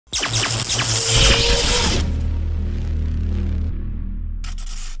Hey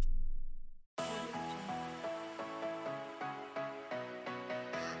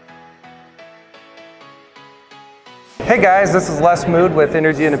guys, this is Les Mood with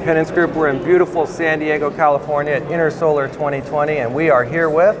Energy Independence Group. We're in beautiful San Diego, California at InterSolar 2020, and we are here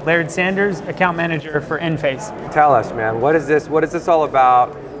with Laird Sanders, account manager for Enphase. Tell us, man, what is this all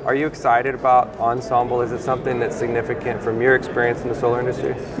about? Are you excited about Ensemble? Is it something that's significant from your experience in the solar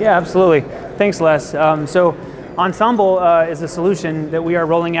industry? Yeah, absolutely. Thanks, Les. So Ensemble is a solution that we are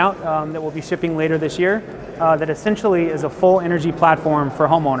rolling out that will be shipping later this year that essentially is a full energy platform for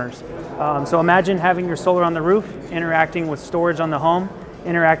homeowners. So imagine having your solar on the roof, interacting with storage on the home,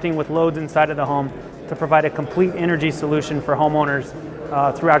 interacting with loads inside of the home to provide a complete energy solution for homeowners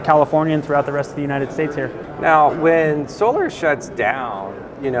throughout California and throughout the rest of the United States here. Now, when solar shuts down,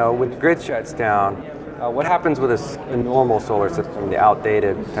 when the grid shuts down, what happens with a normal solar system, the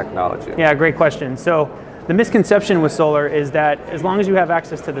outdated technology? Yeah, great question. So the misconception with solar is that as long as you have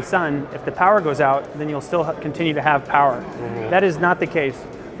access to the sun, if the power goes out, then you'll still continue to have power. Mm-hmm. That is not the case.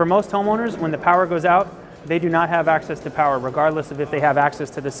 For most homeowners, when the power goes out, they do not have access to power, regardless of if they have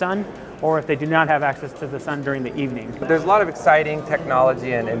access to the sun or if they do not have access to the sun during the evening. But there's a lot of exciting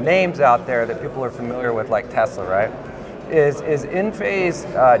technology and names out there that people are familiar with, like Tesla, right? Is Enphase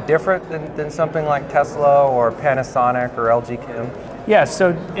different than something like Tesla or Panasonic or LG Chem? Yes,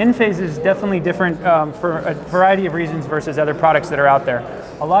 so Enphase is definitely different for a variety of reasons versus other products that are out there.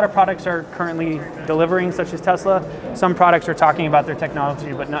 A lot of products are currently delivering, such as Tesla. Some products are talking about their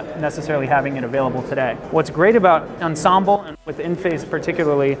technology, but not necessarily having it available today. What's great about Ensemble, and with Enphase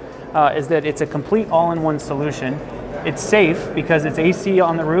particularly, is that it's a complete all-in-one solution. It's safe because it's AC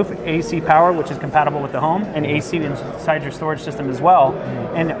on the roof, AC power, which is compatible with the home, and AC inside your storage system as well,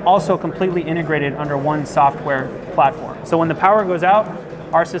 and also completely integrated under one software platform. So when the power goes out,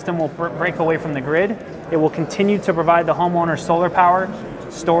 our system will break away from the grid. It will continue to provide the homeowner solar power,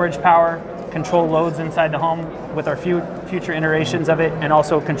 storage power, control loads inside the home with our future iterations of it, and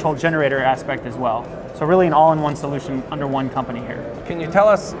also control generator aspect as well. So really an all-in-one solution under one company here. Can you tell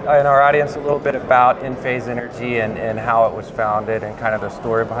us in our audience a little bit about Enphase Energy and how it was founded and kind of the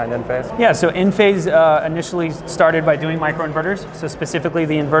story behind Enphase? Yeah, so Enphase initially started by doing microinverters, so specifically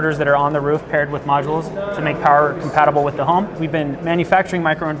the inverters that are on the roof paired with modules to make power compatible with the home. We've been manufacturing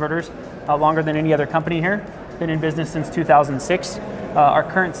microinverters longer than any other company here. Been in business since 2006. Our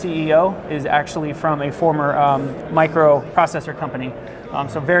current CEO is actually from a former microprocessor company,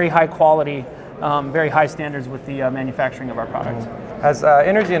 so very high quality, very high standards with the manufacturing of our product. As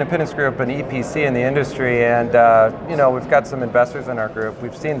Energy Independence Group, an EPC in the industry, and we've got some investors in our group,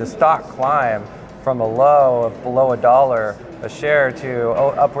 we've seen the stock climb from a low of below $1 a share to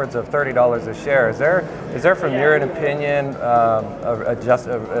upwards of $30 a share. Is there from your opinion,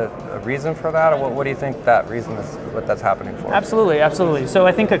 a reason for that, or what do you think that reason is, what that's happening for? Absolutely, absolutely. So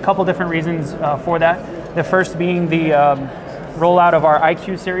I think a couple different reasons for that. The first being the rollout of our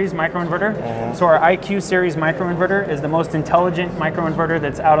IQ series microinverter. Mm-hmm. So our IQ series microinverter is the most intelligent microinverter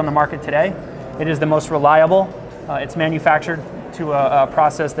that's out on the market today. It is the most reliable. It's manufactured to a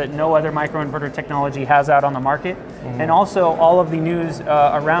process that no other microinverter technology has out on the market. Mm-hmm. And also all of the news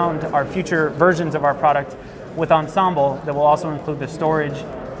around our future versions of our product with Ensemble that will also include the storage,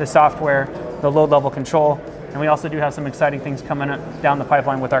 the software, the load level control, and we also do have some exciting things coming down the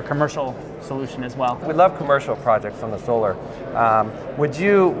pipeline with our commercial solution as well. We love commercial projects on the solar. Would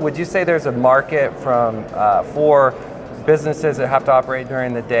you say there's a market for businesses that have to operate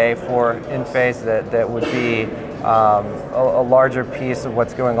during the day for Enphase that would be a larger piece of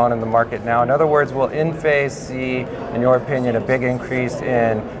what's going on in the market now? In other words, will Enphase see, in your opinion, a big increase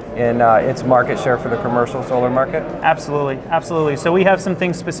in its market share for the commercial solar market? Absolutely, absolutely. So we have some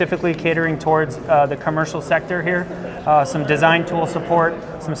things specifically catering towards the commercial sector here, some design tool support,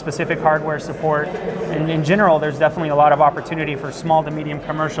 some specific hardware support, and in general, there's definitely a lot of opportunity for small to medium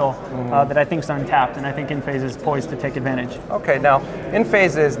commercial that I think is untapped, and I think Enphase is poised to take advantage. Okay, now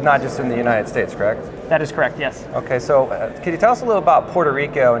Enphase is not just in the United States, correct? That is correct, yes. Okay, so can you tell us a little about Puerto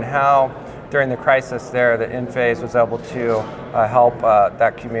Rico and how during the crisis there that Enphase was able to help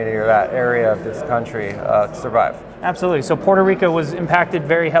that community or that area of this country survive? Absolutely. So Puerto Rico was impacted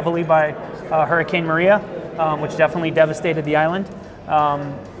very heavily by Hurricane Maria, which definitely devastated the island.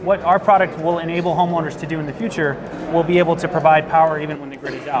 What our product will enable homeowners to do in the future, we'll be able to provide power even when the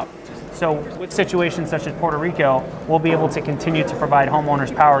grid is out. So with situations such as Puerto Rico, we'll be able to continue to provide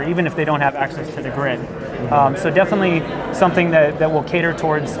homeowners power even if they don't have access to the grid. So definitely something that will cater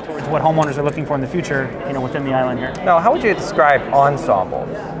towards what homeowners are looking for in the future, within the island here. Now, how would you describe Ensemble?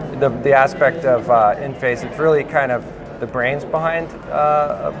 The aspect of Enphase, it's really kind of the brains behind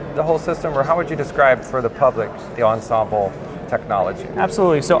the whole system, or how would you describe for the public the Ensemble technology?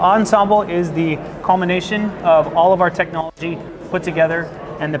 Absolutely. So Ensemble is the culmination of all of our technology put together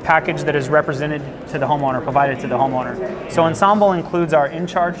and the package that is represented to the homeowner, provided to the homeowner. So Ensemble includes our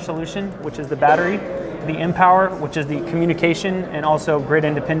InCharge solution, which is the battery, the Empower, which is the communication and also grid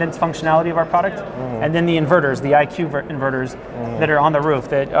independence functionality of our product, and then the inverters, the IQ inverters that are on the roof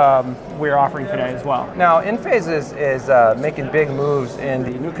that we're offering today as well. Now, Enphase is making big moves in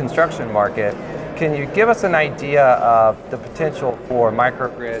the new construction market. Can you give us an idea of the potential for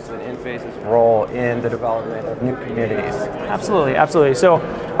microgrids and Enphase's role in the development of new communities? Absolutely, absolutely. So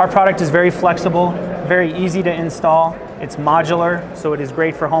our product is very flexible, very easy to install. It's modular, so it is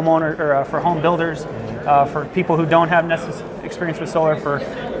great for homeowners or for home builders, for people who don't have experience with solar, for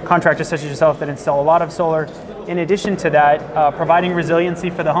contractors such as yourself that install a lot of solar. In addition to that, providing resiliency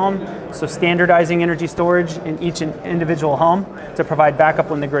for the home, so standardizing energy storage in each individual home to provide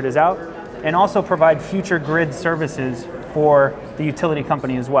backup when the grid is out, and also provide future grid services for the utility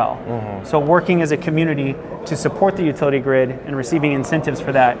company as well. So working as a community to support the utility grid and receiving incentives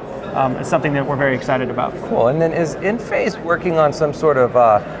for that is something that we're very excited about. Cool, and then is Enphase working on some sort of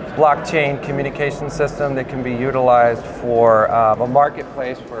blockchain communication system that can be utilized for a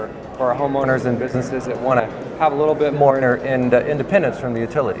marketplace for homeowners and businesses that want to have a little bit more independence from the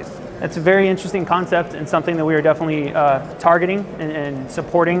utilities? It's a very interesting concept and something that we are definitely targeting and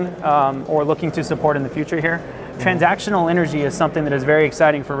supporting or looking to support in the future here. Transactional energy is something that is very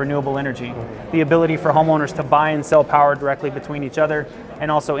exciting for renewable energy. The ability for homeowners to buy and sell power directly between each other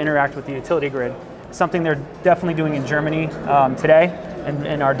and also interact with the utility grid. Something they're definitely doing in Germany today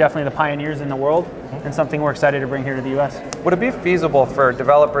and are definitely the pioneers in the world, and something we're excited to bring here to the US. Would it be feasible for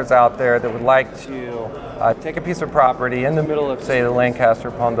developers out there that would like to take a piece of property in the middle of, say, the Lancaster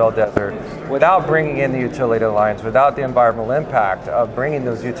Palm Belt Desert without bringing in the utility lines, without the environmental impact of bringing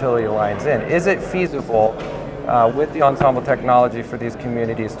those utility lines in? Is it feasible with the Ensemble technology for these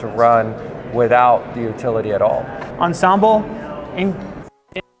communities to run without the utility at all? Ensemble, in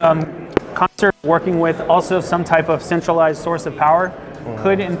concert working with also some type of centralized source of power,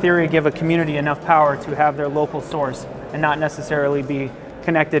 could in theory give a community enough power to have their local source and not necessarily be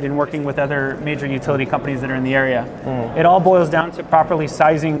connected and working with other major utility companies that are in the area. It all boils down to properly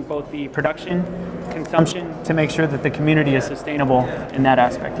sizing both the production, consumption, to make sure that the community is sustainable in that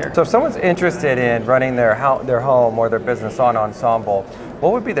aspect here. So if someone's interested in running their home or their business on Ensemble,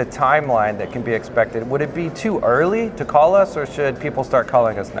 what would be the timeline that can be expected? Would it be too early to call us, or should people start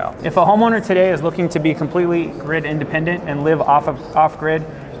calling us now? If a homeowner today is looking to be completely grid independent and live off grid,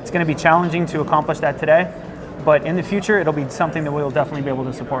 it's going to be challenging to accomplish that today. But in the future, it'll be something that we'll definitely be able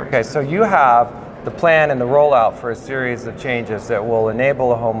to support. Okay, so you have the plan and the rollout for a series of changes that will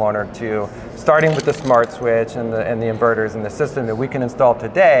enable a homeowner to, starting with the smart switch and the inverters and the system that we can install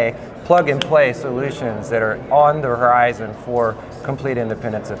today, plug and play solutions that are on the horizon for complete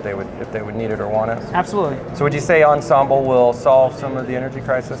independence if they would need it or want it. Absolutely. So would you say Ensemble will solve some of the energy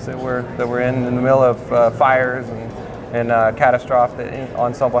crisis that we're in the middle of fires and catastrophe, that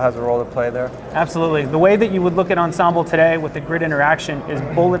Ensemble has a role to play there? Absolutely. The way that you would look at Ensemble today with the grid interaction is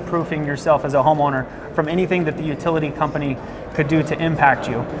bulletproofing yourself as a homeowner from anything that the utility company could do to impact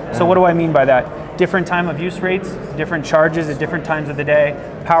you. So what do I mean by that? Different time of use rates, different charges at different times of the day,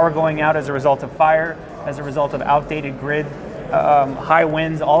 power going out as a result of fire, as a result of outdated grid, high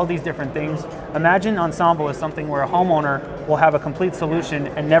winds, all of these different things. Imagine Ensemble is something where a homeowner will have a complete solution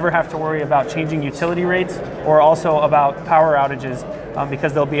and never have to worry about changing utility rates or also about power outages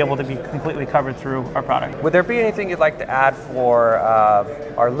because they'll be able to be completely covered through our product. Would there be anything you'd like to add for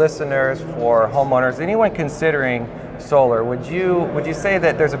our listeners, for homeowners, anyone considering solar? Would you say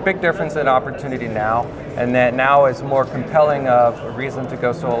that there's a big difference in opportunity now, and that now is more compelling of a reason to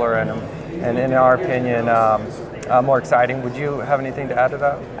go solar, and in our opinion, more exciting? Would you have anything to add to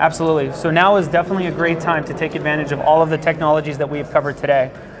that? Absolutely. So now is definitely a great time to take advantage of all of the technologies that we've covered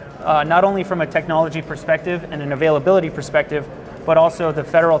today. Not only from a technology perspective and an availability perspective, but also the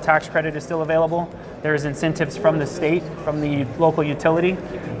federal tax credit is still available. There's incentives from the state, from the local utility.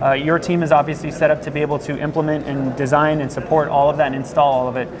 Your team is obviously set up to be able to implement and design and support all of that and install all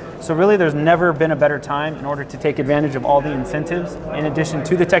of it. So really there's never been a better time in order to take advantage of all the incentives in addition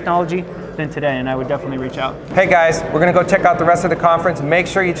to the technology than today, and I would definitely reach out. Hey guys, we're gonna go check out the rest of the conference. Make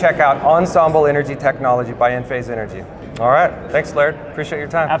sure you check out Ensemble Energy Technology by Enphase Energy. All right, thanks Laird, appreciate your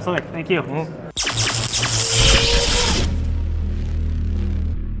time. Absolutely, thank you.